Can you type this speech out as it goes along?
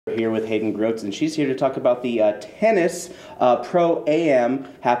We're here with Haydin Grotz, and she's here to talk about the tennis Pro AM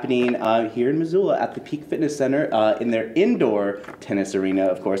happening here in Missoula at the Peak Fitness Center in their indoor tennis arena,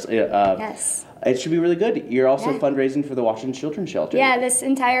 of course. Yes. It should be really good. You're also fundraising for the Watson Children's Shelter. Yeah, this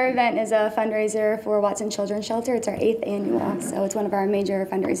entire event is a fundraiser for Watson Children's Shelter. It's our 8th annual, so it's one of our major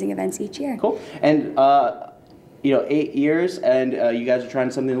fundraising events each year. Cool. And you know, 8 years, and you guys are trying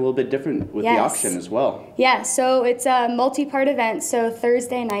something a little bit different with the auction as well. Yeah, so it's a multi-part event. So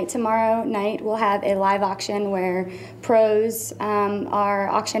Thursday night, tomorrow night, we'll have a live auction where pros are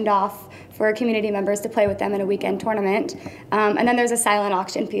auctioned off for community members to play with them in a weekend tournament. And then there's a silent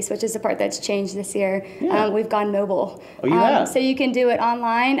auction piece, which is the part that's changed this year. We've gone mobile. Oh, you have? So you can do it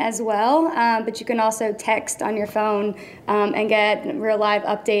online as well, but you can also text on your phone and get real live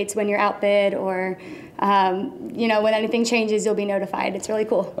updates when you're outbid, or you know, when anything changes, you'll be notified. It's really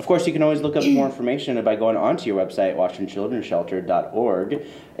cool. Of course, you can always look up more information by going onto your website, WatsonChildren'sShelter.org,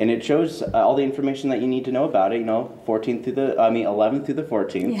 and it shows all the information that you need to know about it. You know, 11th through the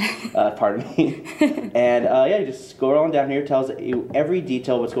 14th. Yeah. Pardon me. And yeah, just go on down here. It tells you every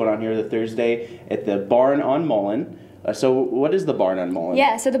detail what's going on here. The Thursday at the Barn on Mullen. So what is the Barn on Mullen?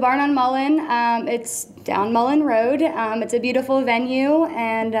 Yeah, so the Barn on Mullen, it's down Mullen Road. It's a beautiful venue,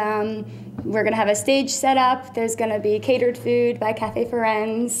 and we're going to have a stage set up. There's going to be catered food by Cafe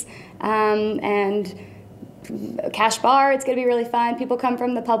Ferenz, and a cash bar. It's going to be really fun. People come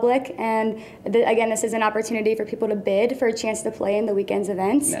from the public, and again, this is an opportunity for people to bid for a chance to play in the weekend's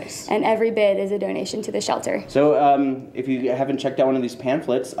events. Nice. And every bid is a donation to the shelter. So if you haven't checked out one of these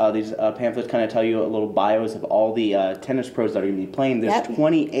pamphlets kind of tell you a little bios of all the tennis pros that are going to be playing. There's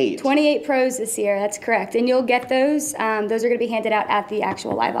 28. 28 pros this year, that's correct. And you'll get those. Those are going to be handed out at the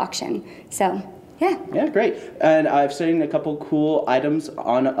actual live auction. So, yeah. Yeah, great. And I've seen a couple cool items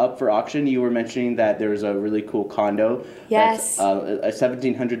up for auction. You were mentioning that there's a really cool condo. Yes. That's a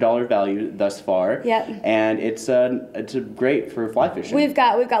 $1,700 value thus far. Yep. And it's great for fly fishing. We've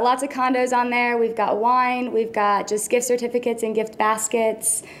got lots of condos on there. We've got wine. We've got just gift certificates and gift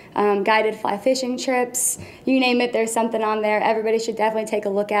baskets, guided fly fishing trips. You name it, there's something on there. Everybody should definitely take a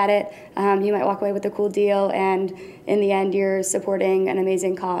look at it. You might walk away with a cool deal, and in the end, you're supporting an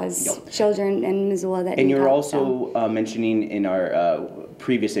amazing cause. Children in Missoula that. And you're also mentioning in our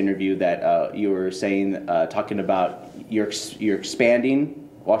previous interview that you were saying, talking about you're expanding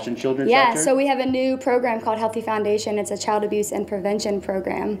Watson Children's Shelter? Yeah, so we have a new program called Healthy Foundation. It's a child abuse and prevention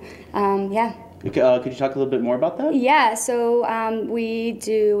program. Yeah. Could you talk a little bit more about that? Yeah, so we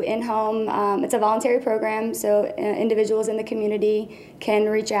do in-home, it's a voluntary program, so individuals in the community can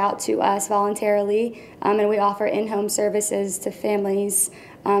reach out to us voluntarily, and we offer in-home services to families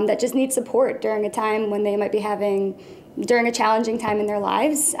that just need support during a time when they might be during a challenging time in their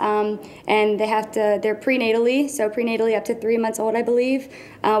lives, and they're prenatally, so prenatally up to 3 months old, I believe.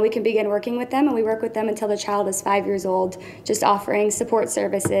 We can begin working with them, and we work with them until the child is 5 years old, just offering support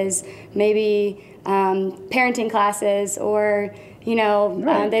services, maybe parenting classes, or you know,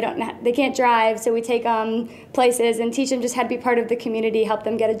 they can't drive, so we take them places and teach them just how to be part of the community, help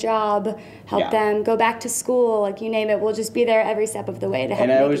them get a job, help them go back to school, like you name it. We'll just be there every step of the way to help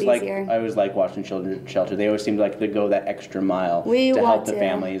make it easier. I always like Watson Children's Shelter. They always seem like they go that extra mile to help the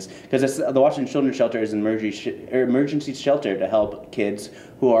families, because the Watson Children's Shelter is an emergency shelter to help kids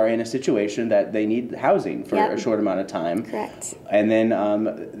who are in a situation that they need housing for a short amount of time. Correct. And then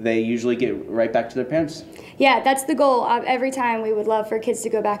they usually get right back to their parents. Yeah, that's the goal. Every time we would love for kids to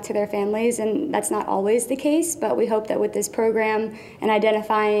go back to their families, and that's not always the case, but we hope that with this program and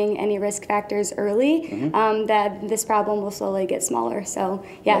identifying any risk factors early, that this problem will slowly get smaller. So,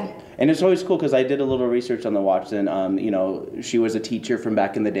 yeah. And it's always cool because I did a little research on the Watson. You know, she was a teacher from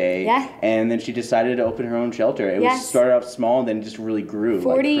back in the day, and then she decided to open her own shelter. It was started off small and then just really grew.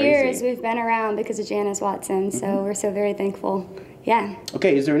 40 years we've been around because of Janice Watson, so we're so very thankful. Yeah.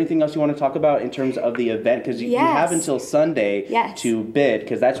 Okay, is there anything else you want to talk about in terms of the event? Because you have until Sunday to bid,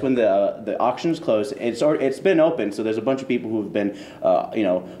 because that's when the auction's closed. It's been open, so there's a bunch of people who've been you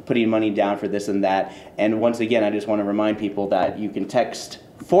know, putting money down for this and that. And once again, I just want to remind people that you can text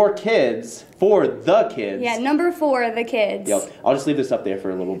for the kids. Yeah, number 4, the kids. Yep. I'll just leave this up there for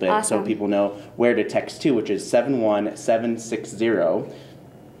a little bit so people know where to text to, which is 71760.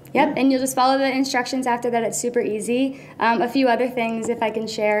 Yep, and you'll just follow the instructions after that. It's super easy. A few other things, if I can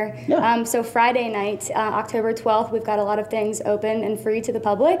share. So Friday night, October 12th, we've got a lot of things open and free to the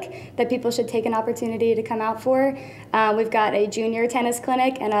public that people should take an opportunity to come out for. We've got a junior tennis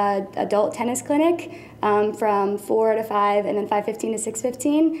clinic and an adult tennis clinic from 4 to 5 and then 5:15 to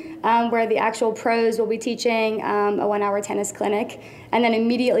 6:15, where the actual pros will be teaching a 1-hour tennis clinic. And then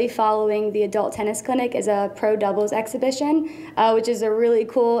immediately following the adult tennis clinic is a pro doubles exhibition, which is a really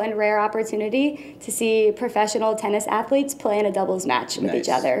cool and rare opportunity to see professional tennis athletes play in a doubles match with each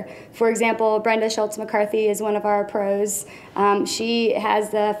other. For example, Brenda Schultz McCarthy is one of our pros. She has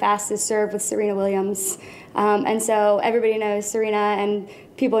the fastest serve with Serena Williams. And so everybody knows Serena, and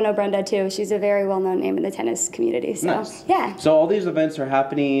people know Brenda too. She's a very well-known name in the tennis community. So, nice. Yeah. So all these events are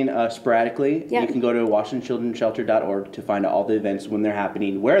happening sporadically. Yep. You can go to WashingtonChildrenShelter.org to find out all the events, when they're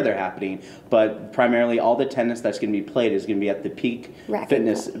happening, where they're happening. But primarily, all the tennis that's going to be played is going to be at the Peak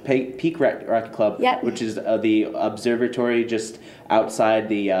Racket Club, yep. which is the observatory just outside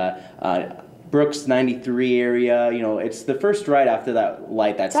the Brooks 93 area. You know, it's the first right after that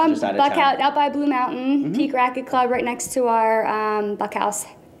light that's just out of town. Out by Blue Mountain, Peak Racket Club, right next to our Buck House.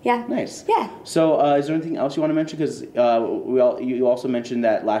 Yeah. Nice. Yeah. So is there anything else you want to mention? Because you also mentioned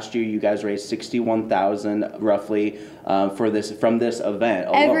that last year you guys raised $61,000 roughly from this event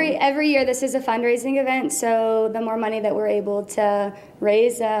alone. Every year this is a fundraising event, so the more money that we're able to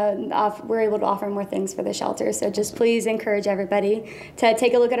raise, we're able to offer more things for the shelter. So just please encourage everybody to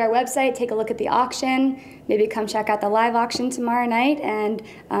take a look at our website, take a look at the auction, maybe come check out the live auction tomorrow night, and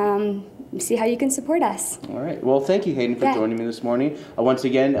see how you can support us. All right. Well, thank you, Haydin, for joining me this morning. Once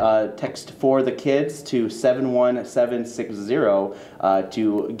again, text for the kids to 71760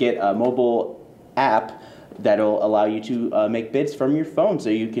 to get a mobile app that'll allow you to make bids from your phone, so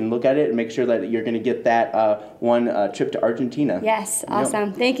you can look at it and make sure that you're going to get that one trip to Argentina. Yes,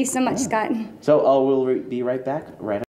 awesome. Thank you so much, Scott. So we'll be right back.